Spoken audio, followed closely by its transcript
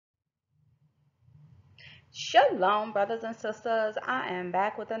Shalom, brothers and sisters. I am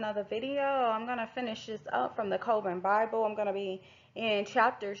back with another video. I'm going to finish this up from the Kolbrin Bible. I'm going to be in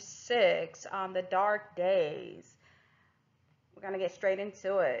chapter 6, the dark days. We're going to get straight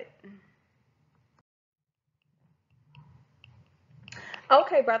into it.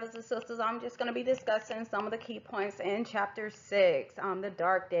 Okay, brothers and sisters, I'm just going to be discussing some of the key points in chapter 6, the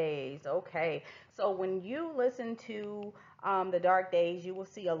dark days. Okay, so when you listen to the dark days, you will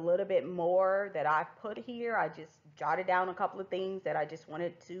see a little bit more that I've put here. I just jotted down a couple of things that I just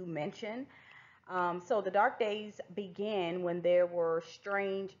wanted to mention. So the dark days began when there were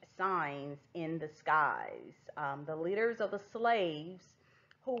strange signs in the skies. The leaders of the slaves,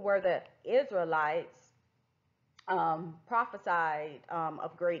 who were the Israelites, prophesied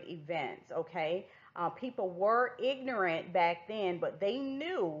of great events. Okay, people were ignorant back then, but they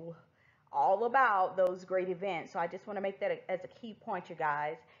knew all about those great events. So I just want to make that as a key point, you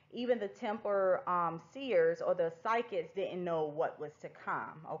guys. Even the temper seers or the psychics didn't know what was to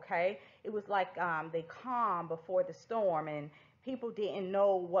come. Okay, it was like they calm before the storm, and people didn't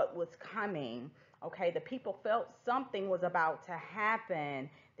know what was coming. Okay, the people felt something was about to happen.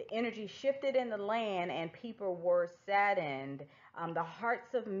 The energy shifted in the land, and people were saddened. The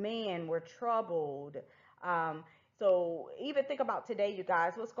hearts of men were troubled. Um, so even think about today, you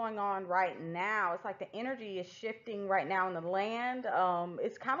guys, what's going on right now. It's like the energy is shifting right now in the land.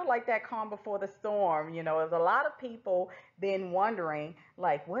 It's kind of like that calm before the storm. There's a lot of people been wondering,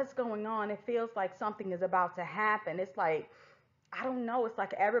 like, what's going on? It feels like something is about to happen. It's like, I don't know. It's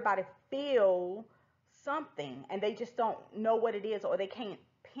like everybody feel something and they just don't know what it is, or they can't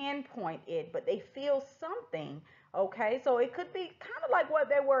pinpoint it, but they feel something. Okay, so it could be kind of like what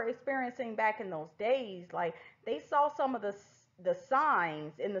they were experiencing back in those days. Like they saw some of the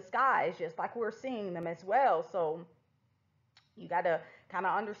signs in the skies, just like we're seeing them as well. So you got to kind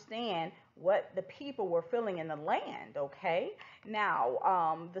of understand what the people were feeling in the land. Okay,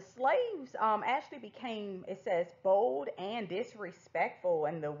 now the slaves actually became, it says, bold and disrespectful,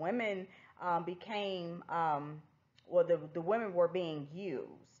 and the women became well, the women were being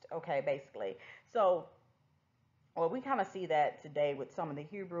used. Okay, basically. So well, we kind of see that today with some of the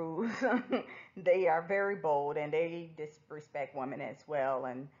Hebrews. They are very bold and they disrespect women as well,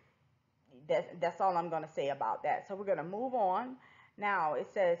 and that's all I'm going to say about that. So we're going to move on. Now it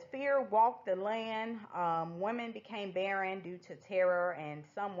says, fear walked the land. Women became barren due to terror, and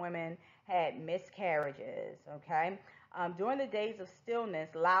some women had miscarriages. Okay. During the days of stillness,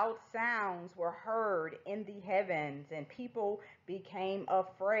 loud sounds were heard in the heavens, and people became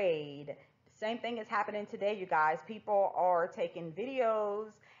afraid. Same thing is happening today, you guys. People are taking videos,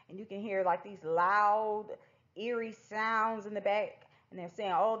 and you can hear like these loud, eerie sounds in the back, and they're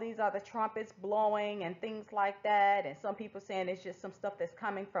saying, oh, these are the trumpets blowing and things like that. And some people saying it's just some stuff that's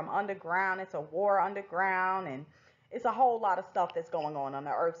coming from underground. It's a war underground, and it's a whole lot of stuff that's going on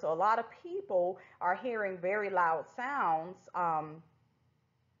the earth. So a lot of people are hearing very loud sounds,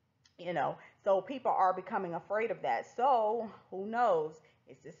 you know, so people are becoming afraid of that. So who knows?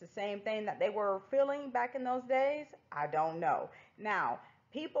 Is this the same thing that they were feeling back in those days? I don't know. Now,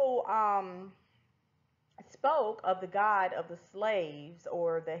 people spoke of the God of the slaves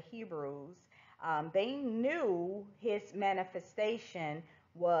or the Hebrews. They knew his manifestation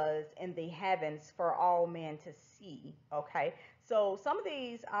was in the heavens for all men to see. Okay, so some of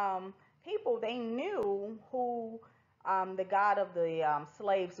these people, they knew who the God of the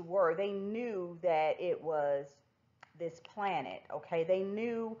slaves were. They knew that it was this planet. Okay, they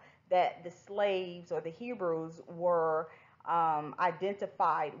knew that the slaves or the Hebrews were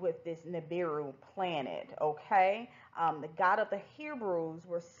identified with this Nibiru planet. Okay, the God of the Hebrews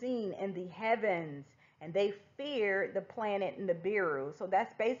were seen in the heavens, and they feared the planet Nibiru. So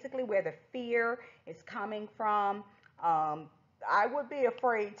that's basically where the fear is coming from. I would be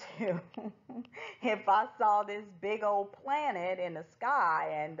afraid too if I saw this big old planet in the sky,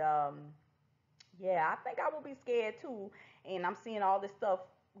 and yeah, I think I would be scared too. And I'm seeing all this stuff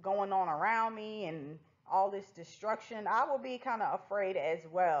going on around me and all this destruction. I would be kind of afraid as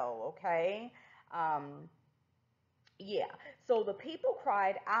well. Okay. Um, yeah. So the people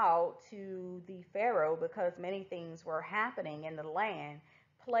cried out to the Pharaoh because many things were happening in the land.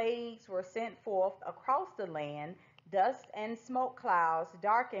 Plagues were sent forth across the land. Dust and smoke clouds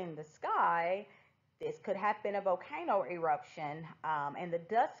darkened the sky. This could have been a volcano eruption, and the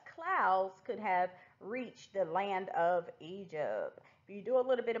dust clouds could have reached the land of Egypt. If you do a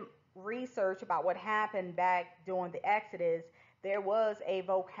little bit of research about what happened back during the Exodus, there was a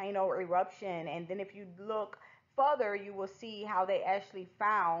volcano eruption, and then if you look further, you will see how they actually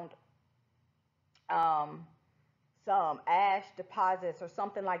found um, some ash deposits or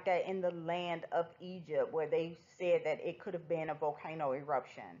something like that in the land of Egypt, where they said that it could have been a volcano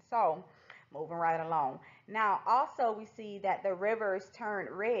eruption. So, moving right along. Now, also, we see that the rivers turned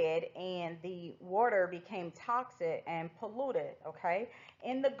red and the water became toxic and polluted. Okay.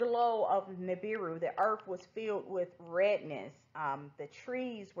 In the glow of Nibiru, the earth was filled with redness. The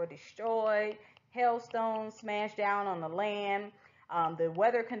trees were destroyed, hailstones smashed down on the land. The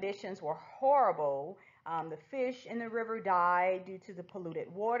weather conditions were horrible. The fish in the river died due to the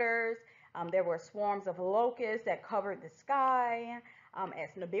polluted waters. There were swarms of locusts that covered the sky. As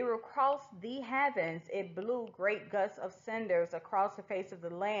Nibiru crossed the heavens, it blew great gusts of cinders across the face of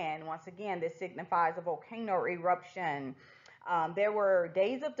the land. Once again, this signifies a volcano eruption. There were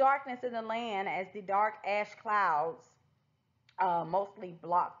days of darkness in the land as the dark ash clouds mostly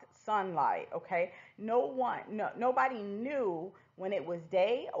blocked sunlight. Okay, nobody knew when it was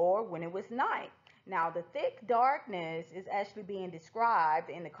day or when it was night. Now, the thick darkness is actually being described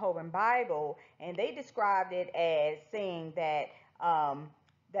in the Kolbrin Bible, and they described it as saying that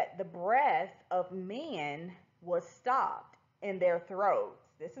the breath of men was stopped in their throats.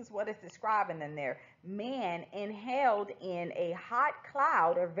 This is what it's describing in there. Men inhaled in a hot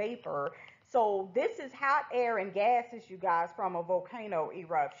cloud or vapor. So this is hot air and gases, you guys, from a volcano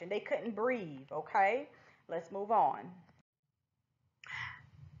eruption. They couldn't breathe. Okay, let's move on.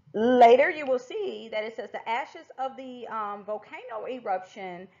 Later, you will see that it says the ashes of the volcano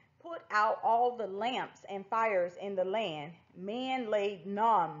eruption put out all the lamps and fires in the land. Men lay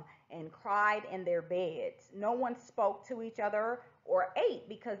numb and cried in their beds. No one spoke to each other or ate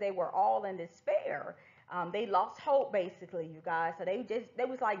because they were all in despair. They lost hope, basically, you guys. So they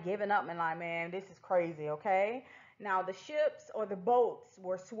was like giving up and like, man, this is crazy. Okay. Now the ships or the boats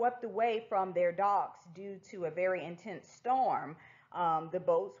were swept away from their docks due to a very intense storm. The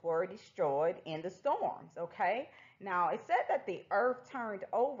boats were destroyed in the storms. Okay. Now it said that the earth turned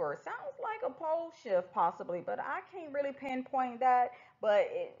over. Sounds like a pole shift possibly, but I can't really pinpoint that. But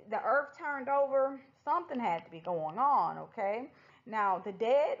the earth turned over. Something had to be going on. Okay. Now the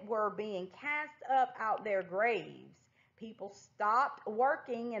dead were being cast up out their graves. People stopped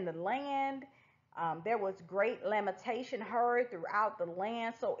working in the land. There was great lamentation heard throughout the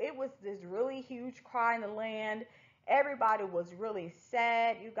land. So it was this really huge cry in the land. Everybody was really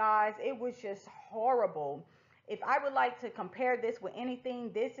sad, you guys. It was just horrible. If I would like to compare this with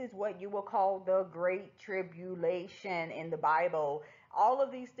anything, this is what you will call the Great Tribulation in the Bible. All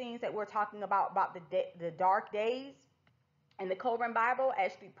of these things that we're talking about the dark days in the Kolbrin Bible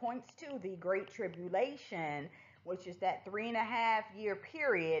actually points to the Great Tribulation, which is that 3.5 year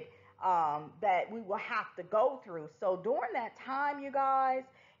period that we will have to go through. So during that time, you guys,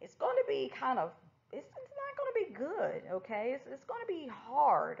 it's going to be it's not going to be good, okay? It's going to be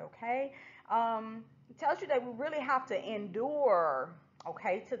hard, okay? It tells you that we really have to endure,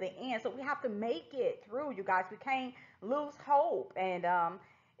 okay, to the end. So we have to make it through, you guys. We can't lose hope. And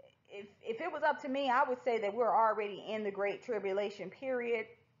if it was up to me, I would say that we're already in the Great Tribulation period.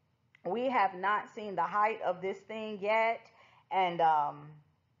 We have not seen the height of this thing yet. And I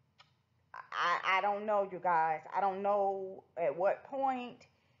don't know, you guys. I don't know at what point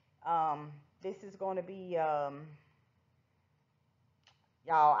this is going to be, y'all.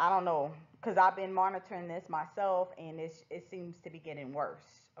 I don't know, because I've been monitoring this myself, and it seems to be getting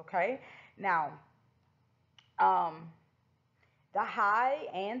worse. Okay, now the high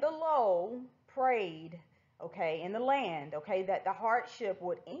and the low prayed, okay, in the land, okay, that the hardship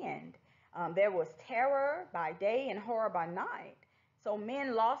would end. There was terror by day and horror by night. So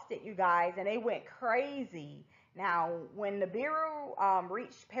men lost it, you guys, and they went crazy. Now, when Nibiru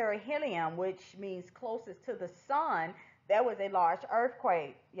reached perihelion, which means closest to the sun, there was a large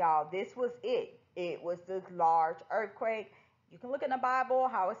earthquake. Y'all, this was it. It was this large earthquake. You can look in the Bible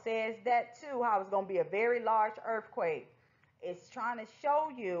how it says that too, how it's going to be a very large earthquake. It's trying to show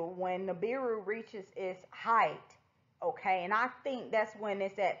you when Nibiru reaches its height, okay? And I think that's when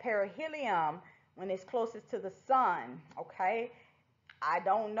it's at perihelion, when it's closest to the sun, okay? I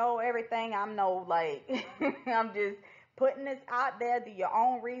don't know everything. I'm no like I'm just putting this out there. Do your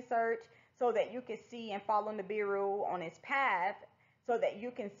own research so that you can see and follow Nibiru on its path, so that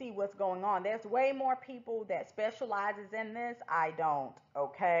you can see what's going on. There's way more people that specializes in this. I don't.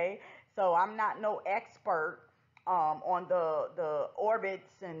 Okay, so I'm not no expert on the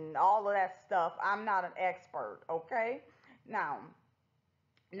orbits and all of that stuff. I'm not an expert. Okay, now.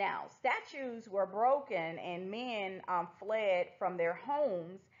 Now, statues were broken and men fled from their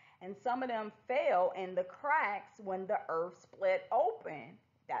homes, and some of them fell in the cracks when the earth split open.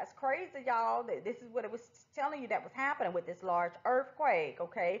 That's crazy, y'all. This is what it was telling you that was happening with this large earthquake,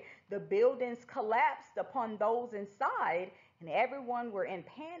 okay? The buildings collapsed upon those inside, and everyone were in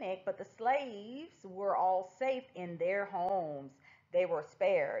panic, but the slaves were all safe in their homes. They were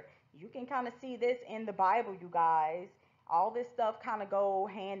spared. You can kind of see this in the Bible, you guys. All this stuff kind of go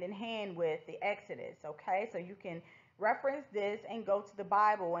hand in hand with the Exodus, okay? So you can reference this and go to the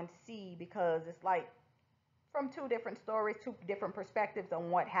Bible and see, because it's like from two different stories, two different perspectives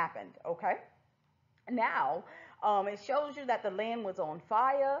on what happened. Okay. Now, it shows you that the land was on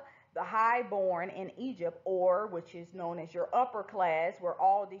fire. The highborn in Egypt, or which is known as your upper class, were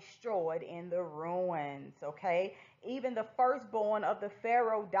all destroyed in the ruins. Okay. Even the firstborn of the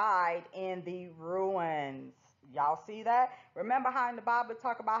Pharaoh died in the ruins. Y'all see that? Remember how in the Bible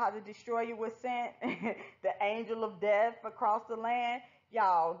talk about how the destroyer was sent, the angel of death across the land?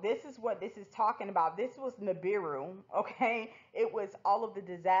 Y'all, this is what this is talking about. This was Nibiru, okay? It was all of the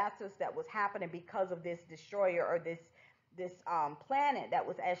disasters that was happening because of this destroyer, or this planet that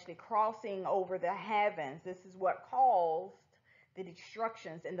was actually crossing over the heavens. This is what caused the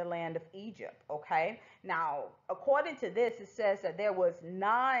destructions in the land of Egypt, okay? Now, according to this, it says that there was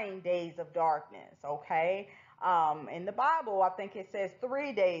 9 days of darkness, okay? In the Bible, I think it says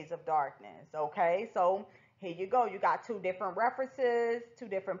 3 days of darkness, okay? So here you go. You got two different references, two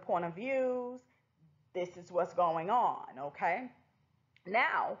different point of views. This is what's going on, okay?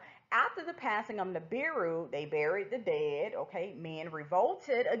 Now, after the passing of Nibiru, they buried the dead, okay? Men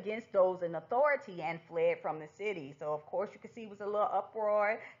revolted against those in authority and fled from the city. So, of course, you can see it was a little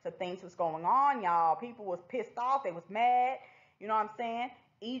uproar. So things was going on, y'all. People was pissed off. They was mad. You know what I'm saying?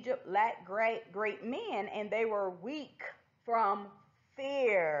 Egypt lacked great men, and they were weak from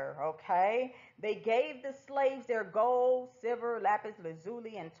fear, okay? They gave the slaves their gold, silver, lapis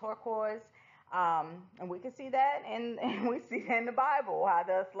lazuli, and turquoise. And we can see that, and we see that in the Bible, how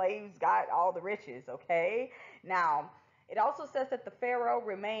the slaves got all the riches, okay? Now, it also says that the Pharaoh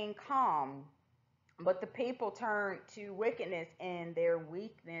remained calm, but the people turned to wickedness in their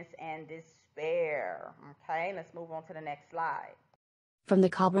weakness and despair, okay? Let's move on to the next slide. From the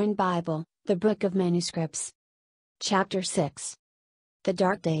Kolbrin Bible, the Book of Manuscripts. Chapter 6. The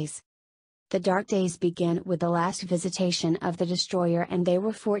Dark Days. The dark days began with the last visitation of the destroyer, and they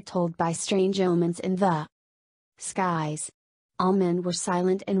were foretold by strange omens in the skies. All men were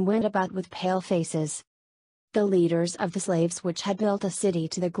silent and went about with pale faces. The leaders of the slaves which had built a city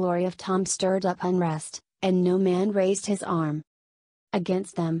to the glory of Tom stirred up unrest, and no man raised his arm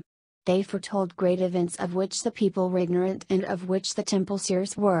against them. They foretold great events of which the people were ignorant, and of which the temple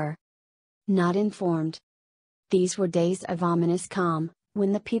seers were not informed. These were days of ominous calm,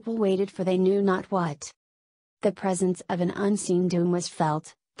 when the people waited for they knew not what. The presence of an unseen doom was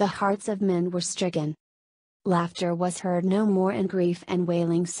felt, the hearts of men were stricken. Laughter was heard no more, and grief and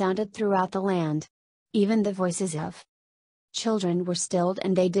wailing sounded throughout the land. Even the voices of children were stilled,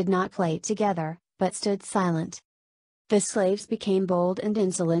 and they did not play together, but stood silent. The slaves became bold and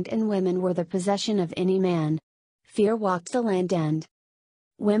insolent, and women were the possession of any man. Fear walked the land, and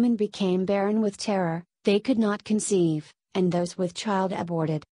women became barren with terror, they could not conceive, and those with child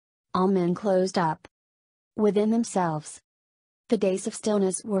aborted. All men closed up within themselves. The days of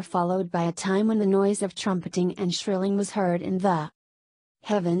stillness were followed by a time when the noise of trumpeting and shrilling was heard in the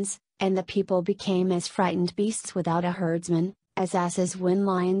heavens, and the people became as frightened beasts without a herdsman, as asses when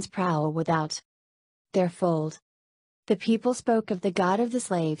lions prowl without their fold. The people spoke of the God of the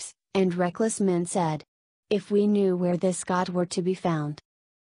slaves, and reckless men said, "If we knew where this God were to be found,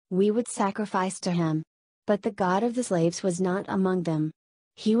 we would sacrifice to him." But the God of the slaves was not among them.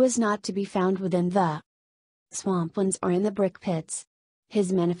 He was not to be found within the swamplands or in the brick pits.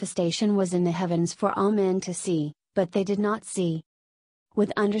 His manifestation was in the heavens for all men to see, but they did not see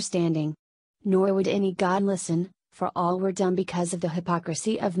with understanding. Nor would any God listen, for all were dumb because of the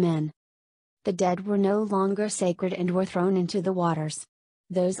hypocrisy of men. The dead were no longer sacred and were thrown into the waters.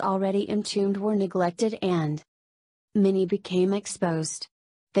 Those already entombed were neglected, and many became exposed.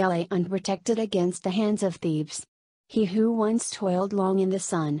 They lay unprotected against the hands of thieves. He who once toiled long in the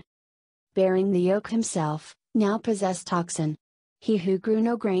sun, bearing the yoke himself, now possessed oxen. He who grew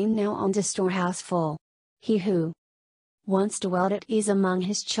no grain now owned a storehouse full. He who once dwelt at ease among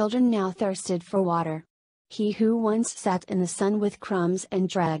his children now thirsted for water. He who once sat in the sun with crumbs and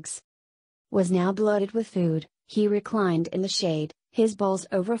dregs was now bloated with food. He reclined in the shade, his bowls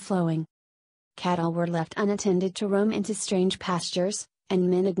overflowing. Cattle were left unattended to roam into strange pastures, and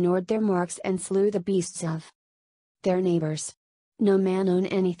men ignored their marks and slew the beasts of their neighbors. No man owned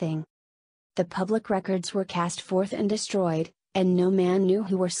anything. The public records were cast forth and destroyed, and no man knew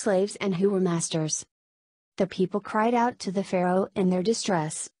who were slaves and who were masters. The people cried out to the Pharaoh in their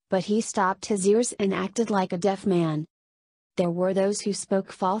distress, but he stopped his ears and acted like a deaf man. There were those who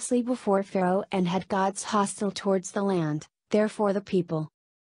spoke falsely before Pharaoh and had gods hostile towards the land, therefore the people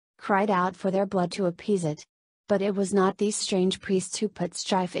cried out for their blood to appease it. But it was not these strange priests who put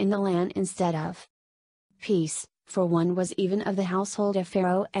strife in the land instead of peace, for one was even of the household of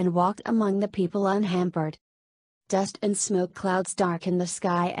Pharaoh and walked among the people unhampered. Dust and smoke clouds darkened the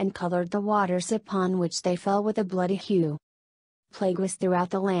sky and colored the waters upon which they fell with a bloody hue. Plague was throughout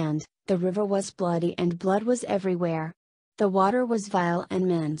the land, the river was bloody and blood was everywhere. The water was vile and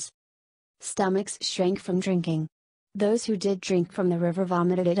men's stomachs shrank from drinking. Those who did drink from the river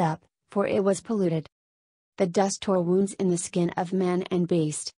vomited it up, for it was polluted. The dust tore wounds in the skin of man and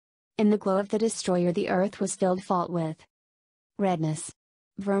beast. In the glow of the destroyer the earth was filled fault with redness.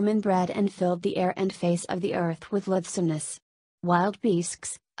 Vermin bred and filled the air and face of the earth with loathsomeness. Wild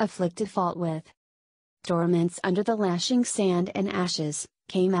beasts, afflicted fault with torments under the lashing sand and ashes,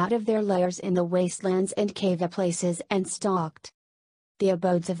 came out of their lairs in the wastelands and cave places and stalked the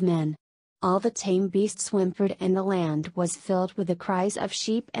abodes of men. All the tame beasts whimpered and the land was filled with the cries of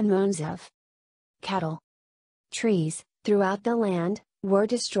sheep and moans of cattle. Trees, throughout the land, were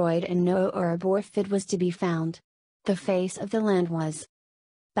destroyed and no herb or fig was to be found. The face of the land was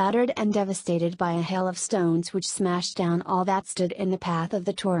battered and devastated by a hail of stones which smashed down all that stood in the path of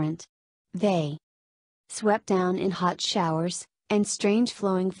the torrent. They swept down in hot showers, and strange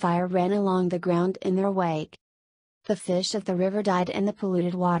flowing fire ran along the ground in their wake. The fish of the river died and the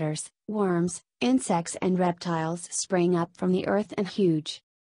polluted waters, worms, insects and reptiles sprang up from the earth in huge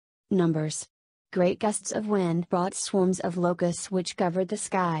numbers. Great gusts of wind brought swarms of locusts which covered the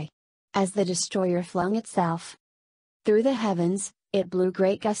sky. As the destroyer flung itself through the heavens, it blew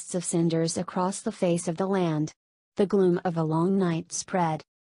great gusts of cinders across the face of the land. The gloom of a long night spread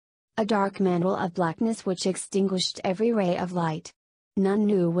a dark mantle of blackness which extinguished every ray of light. None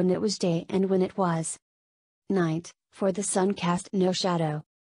knew when it was day and when it was night, for the sun cast no shadow.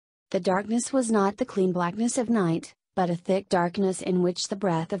 The darkness was not the clean blackness of night, but a thick darkness in which the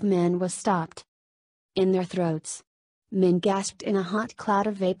breath of men was stopped in their throats. Men gasped in a hot cloud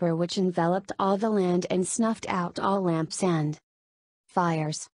of vapor which enveloped all the land and snuffed out all lamps and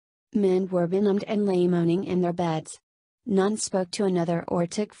fires. Men were benumbed and lay moaning in their beds. None spoke to another or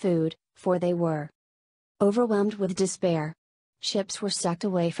took food, for they were overwhelmed with despair. Ships were sucked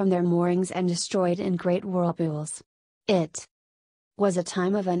away from their moorings and destroyed in great whirlpools. It was a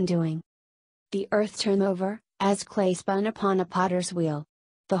time of undoing. The earth turned over, as clay spun upon a potter's wheel.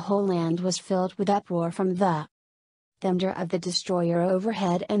 The whole land was filled with uproar from the thunder of the destroyer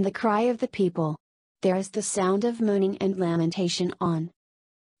overhead and the cry of the people. There is the sound of moaning and lamentation on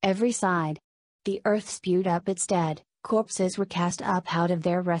every side. The earth spewed up its dead, corpses were cast up out of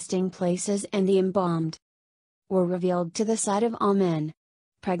their resting places and the embalmed were revealed to the sight of all men.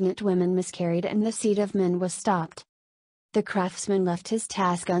 Pregnant women miscarried and the seed of men was stopped. The craftsman left his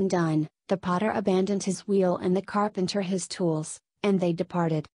task undone, the potter abandoned his wheel and the carpenter his tools, and they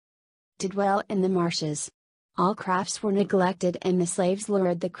departed to dwell in the marshes. All crafts were neglected and the slaves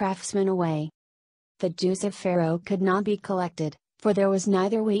lured the craftsmen away. The dues of Pharaoh could not be collected, for there was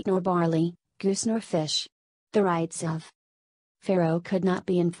neither wheat nor barley, goose nor fish. The rights of Pharaoh could not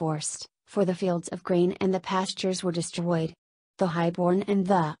be enforced, for the fields of grain and the pastures were destroyed. The highborn and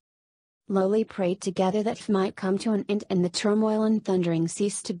the lowly prayed together that might come to an end and the turmoil and thundering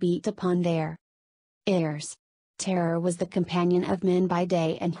ceased to beat upon their ears. Terror was the companion of men by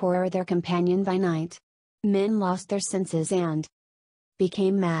day and horror their companion by night. Men lost their senses and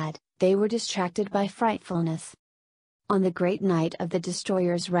became mad, they were distracted by frightfulness. On the great night of the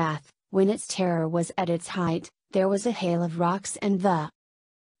destroyer's wrath, when its terror was at its height, there was a hail of rocks and the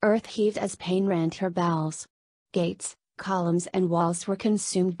earth heaved as pain rent her bowels. Gates, columns and walls were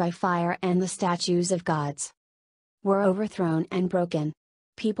consumed by fire and the statues of gods were overthrown and broken.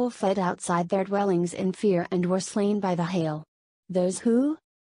 People fled outside their dwellings in fear and were slain by the hail. Those who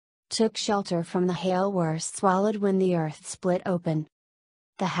took shelter from the hail were swallowed when the earth split open.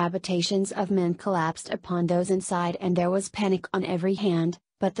 The habitations of men collapsed upon those inside and there was panic on every hand,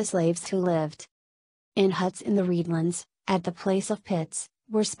 but the slaves who lived in huts in the reedlands, at the place of pits,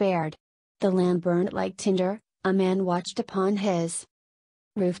 were spared. The land burned like tinder, a man watched upon his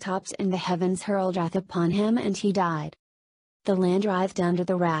rooftops and the heavens hurled wrath upon him and he died. The land writhed under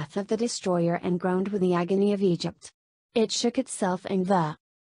the wrath of the destroyer and groaned with the agony of Egypt. It shook itself and the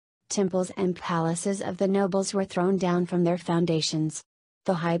temples and palaces of the nobles were thrown down from their foundations.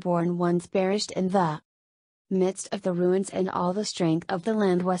 The highborn ones perished in the midst of the ruins and all the strength of the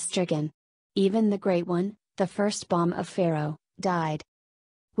land was stricken. Even the great one, the firstborn of Pharaoh, died.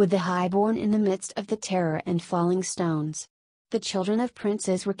 with the highborn in the midst of the terror and falling stones. The children of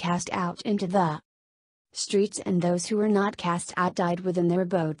princes were cast out into the streets, and those who were not cast out died within their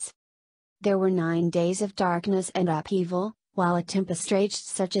abodes. There were 9 days of darkness and upheaval, while a tempest raged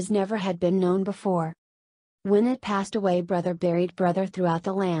such as never had been known before. When it passed away, brother buried brother throughout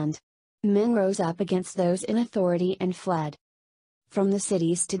the land. Men rose up against those in authority and fled from the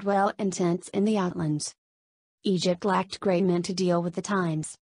cities to dwell in tents in the outlands. Egypt lacked great men to deal with the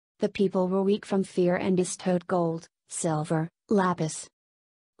times. The people were weak from fear and bestowed gold, silver, lapis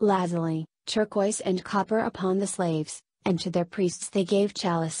lazuli, turquoise and copper upon the slaves, and to their priests they gave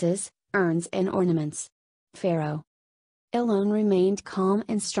chalices, urns and ornaments. Pharaoh alone remained calm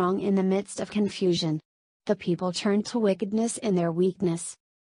and strong in the midst of confusion. The people turned to wickedness in their weakness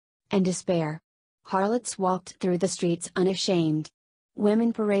and despair. Harlots walked through the streets unashamed.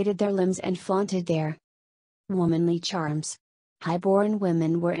 Women paraded their limbs and flaunted their womanly charms. High-born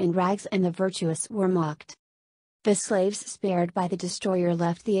women were in rags and the virtuous were mocked. The slaves spared by the destroyer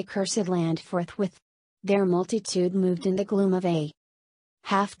left the accursed land forthwith. Their multitude moved in the gloom of a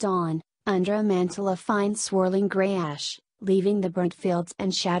half-dawn, under a mantle of fine swirling gray ash, leaving the burnt fields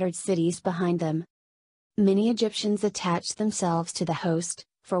and shattered cities behind them. Many Egyptians attached themselves to the host,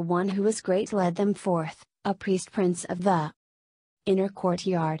 for one who was great led them forth, a priest prince of the inner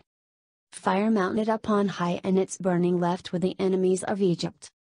courtyard. Fire mounted up on high, and its burning left with the enemies of Egypt.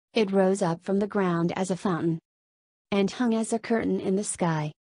 It rose up from the ground as a fountain, and hung as a curtain in the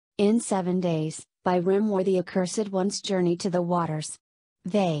sky. In 7 days, by rim wore the accursed ones journey to the waters.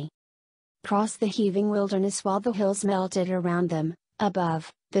 They crossed the heaving wilderness while the hills melted around them.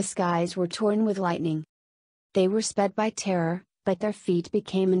 Above, the skies were torn with lightning. They were sped by terror, but their feet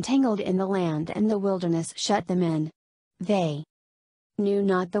became entangled in the land and the wilderness shut them in. They knew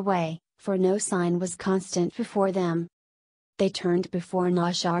not the way, for no sign was constant before them. They turned before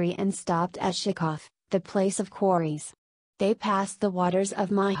Nashari and stopped at Shikoth, the place of quarries. They passed the waters of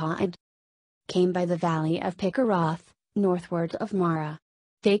Miha and came by the valley of Pikaroth, northward of Mara.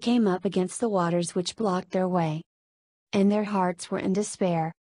 They came up against the waters which blocked their way, and their hearts were in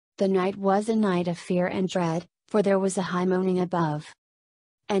despair. The night was a night of fear and dread, for there was a high moaning above,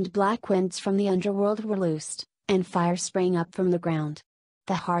 and black winds from the underworld were loosed, and fire sprang up from the ground.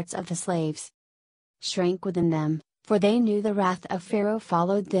 The hearts of the slaves shrank within them, for they knew the wrath of Pharaoh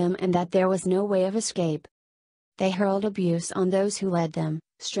followed them and that there was no way of escape. They hurled abuse on those who led them.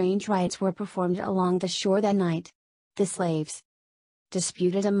 Strange rites were performed along the shore that night. The slaves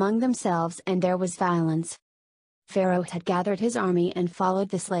disputed among themselves and there was violence. Pharaoh had gathered his army and followed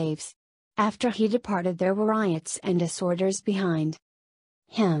the slaves. After he departed there were riots and disorders behind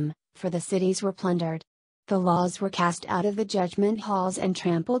him, for the cities were plundered. The laws were cast out of the judgment halls and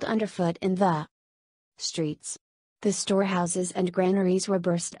trampled underfoot in the streets. The storehouses and granaries were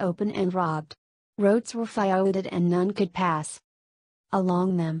burst open and robbed. Roads were fouled and none could pass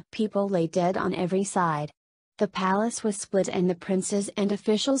along them. People lay dead on every side. The palace was split and the princes and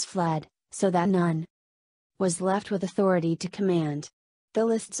officials fled, so that none was left with authority to command. The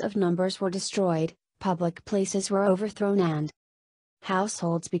lists of numbers were destroyed, public places were overthrown and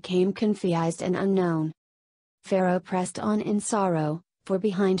households became confused and unknown. Pharaoh pressed on in sorrow, for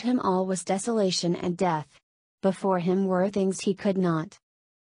behind him all was desolation and death. Before him were things he could not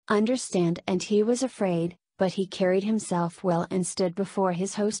understand and he was afraid, but he carried himself well and stood before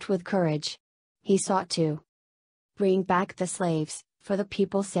his host with courage. He sought to bring back the slaves, for the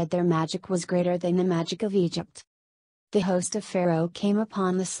people said their magic was greater than the magic of Egypt. The host of Pharaoh came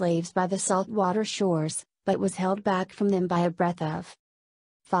upon the slaves by the saltwater shores, but was held back from them by a breath of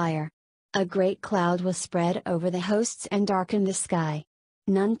fire. A great cloud was spread over the hosts and darkened the sky.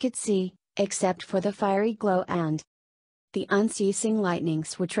 None could see, except for the fiery glow and the unceasing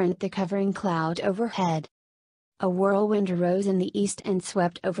lightnings which rent the covering cloud overhead. A whirlwind arose in the east and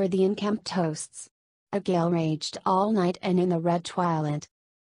swept over the encamped hosts. A gale raged all night and in the red twilight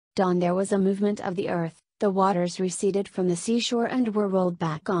dawn there was a movement of the earth, the waters receded from the seashore and were rolled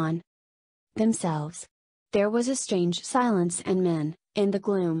back on themselves. There was a strange silence and in the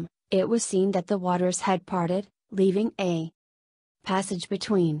gloom, it was seen that the waters had parted, leaving a passage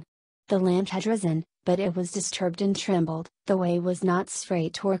between. The land had risen, but it was disturbed and trembled, the way was not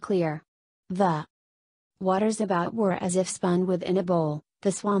straight or clear. The waters about were as if spun within a bowl,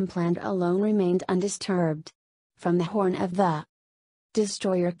 the swampland alone remained undisturbed. From the horn of the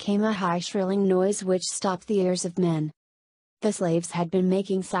destroyer came a high shrilling noise which stopped the ears of men. The slaves had been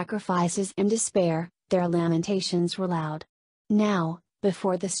making sacrifices in despair, their lamentations were loud. Now,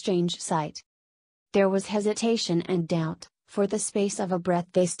 before the strange sight, there was hesitation and doubt. For the space of a breath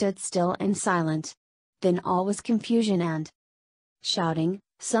they stood still and silent. Then all was confusion and shouting,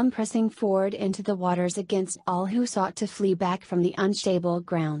 some pressing forward into the waters against all who sought to flee back from the unstable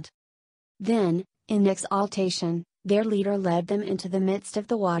ground. Then, in exaltation, their leader led them into the midst of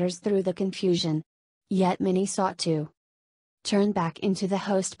the waters through the confusion. Yet many sought to turn back into the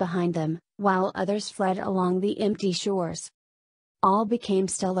host behind them, while others fled along the empty shores. All became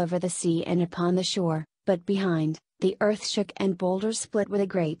still over the sea and upon the shore, but behind, the earth shook and boulders split with a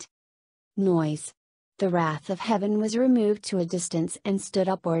great noise. The wrath of heaven was removed to a distance and stood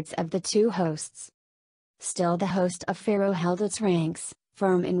upwards of the two hosts. Still the host of Pharaoh held its ranks,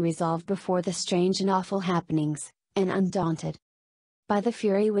 firm in resolve before the strange and awful happenings, and undaunted by the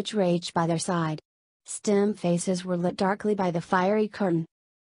fury which raged by their side. Stem faces were lit darkly by the fiery curtain.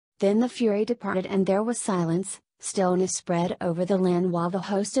 Then the fury departed and there was silence, stillness spread over the land while the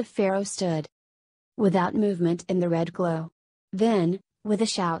host of Pharaoh stood without movement in the red glow. Then, with a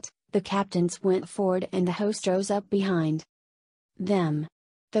shout, the captains went forward and the host rose up behind them.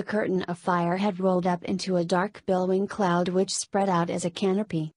 The curtain of fire had rolled up into a dark billowing cloud which spread out as a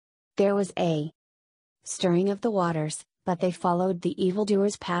canopy. There was a stirring of the waters, but they followed the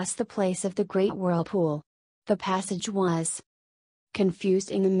evildoers past the place of the great whirlpool. The passage was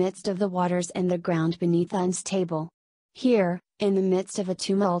confused in the midst of the waters and the ground beneath unstable. Here, in the midst of a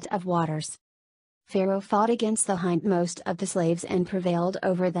tumult of waters, Pharaoh fought against the hindmost of the slaves and prevailed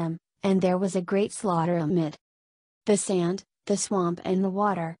over them, and there was a great slaughter amid the sand, the swamp and the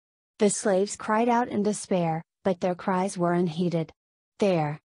water. The slaves cried out in despair, but their cries were unheeded.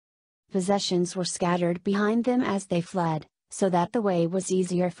 Their possessions were scattered behind them as they fled, so that the way was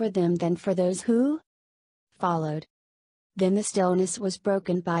easier for them than for those who followed. Then the stillness was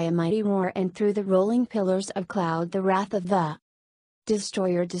broken by a mighty roar, and through the rolling pillars of cloud the wrath of the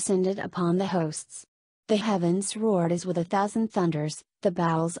destroyer descended upon the hosts. The heavens roared as with 1,000 thunders, the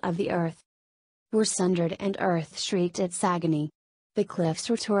bowels of the earth were sundered and earth shrieked its agony. The cliffs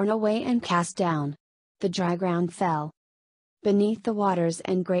were torn away and cast down. The dry ground fell beneath the waters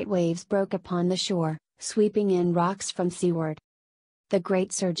and great waves broke upon the shore, sweeping in rocks from seaward. The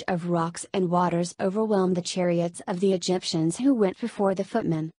great surge of rocks and waters overwhelmed the chariots of the Egyptians who went before the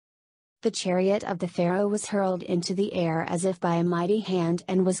footmen. The chariot of the Pharaoh was hurled into the air as if by a mighty hand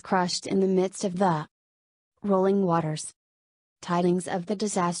and was crushed in the midst of the rolling waters. Tidings of the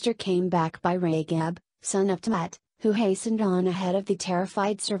disaster came back by Ragab, son of Tut, who hastened on ahead of the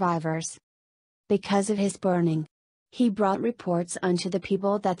terrified survivors. Because of his burning, he brought reports unto the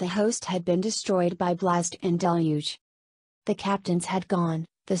people that the host had been destroyed by blast and deluge. The captains had gone,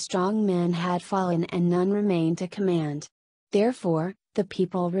 the strong men had fallen and none remained to command. Therefore, the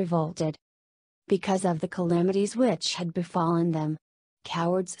people revolted because of the calamities which had befallen them.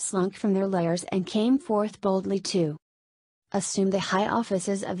 Cowards slunk from their lairs and came forth boldly to assume the high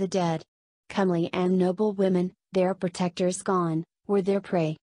offices of the dead. Comely and noble women, their protectors gone, were their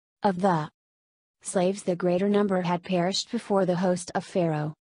prey. Of the slaves the greater number had perished before the host of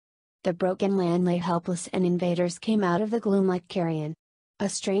Pharaoh. The broken land lay helpless and invaders came out of the gloom like carrion. A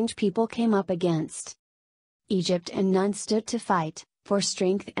strange people came up against Egypt and none stood to fight, for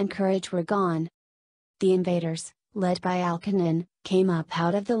strength and courage were gone. The invaders, led by Elkanah, came up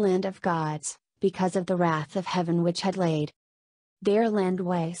out of the land of gods, because of the wrath of heaven which had laid their land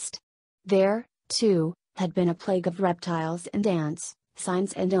waste. There, too, had been a plague of reptiles and ants,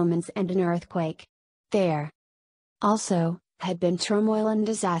 signs and omens and an earthquake. There, also, had been turmoil and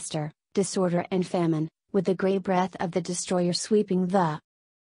disaster, disorder and famine, with the grey breath of the destroyer sweeping the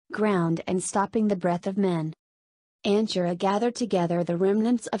ground and stopping the breath of men. Anshira gathered together the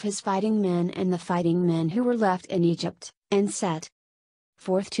remnants of his fighting men and the fighting men who were left in Egypt, and set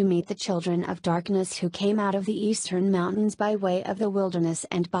forth to meet the children of darkness who came out of the eastern mountains by way of the wilderness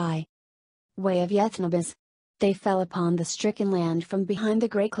and by way of Yethnebus. They fell upon the stricken land from behind the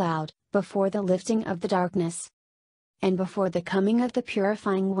great cloud, before the lifting of the darkness, and before the coming of the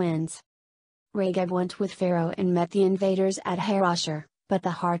purifying winds. Ragab went with Pharaoh and met the invaders at Harosher, but the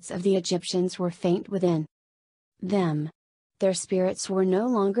hearts of the Egyptians were faint within them. Their spirits were no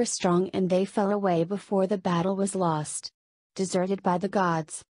longer strong and they fell away before the battle was lost. Deserted by the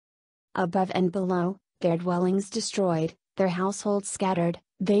gods above and below, their dwellings destroyed, their households scattered,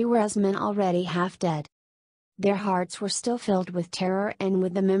 they were as men already half dead. Their hearts were still filled with terror and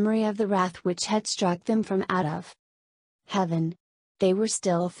with the memory of the wrath which had struck them from out of heaven. They were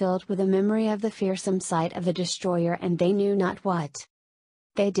still filled with the memory of the fearsome sight of the destroyer and they knew not what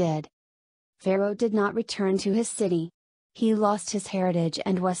they did. Pharaoh did not return to his city. He lost his heritage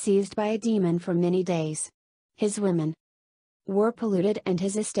and was seized by a demon for many days. His women were polluted and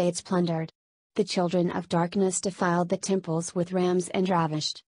his estates plundered. The children of darkness defiled the temples with rams and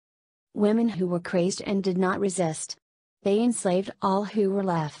ravished women who were crazed and did not resist. They enslaved all who were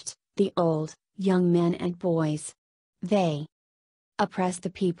left, the old, young men and boys. They oppressed the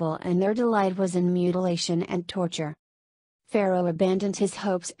people, and their delight was in mutilation and torture. Pharaoh abandoned his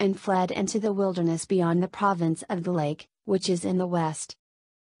hopes and fled into the wilderness beyond the province of the lake, which is in the west.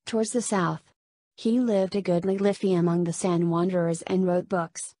 Towards the south, he lived a goodly life among the sand wanderers and wrote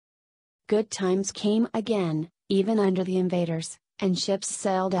books. Good times came again, even under the invaders, and ships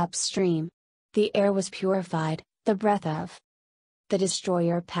sailed upstream. The air was purified, the breath of the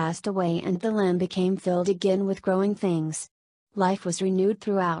destroyer passed away, and the land became filled again with growing things. Life was renewed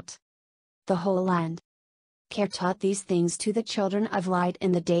throughout the whole land. Care taught these things to the children of light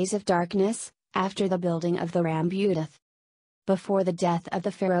in the days of darkness, after the building of the ram Judith, before the death of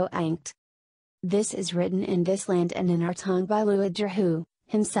the Pharaoh Ankt. This is written in this land and in our tongue by Luadir, who,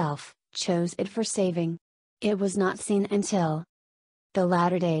 himself, chose it for saving. It was not seen until the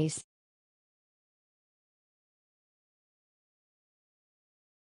latter days.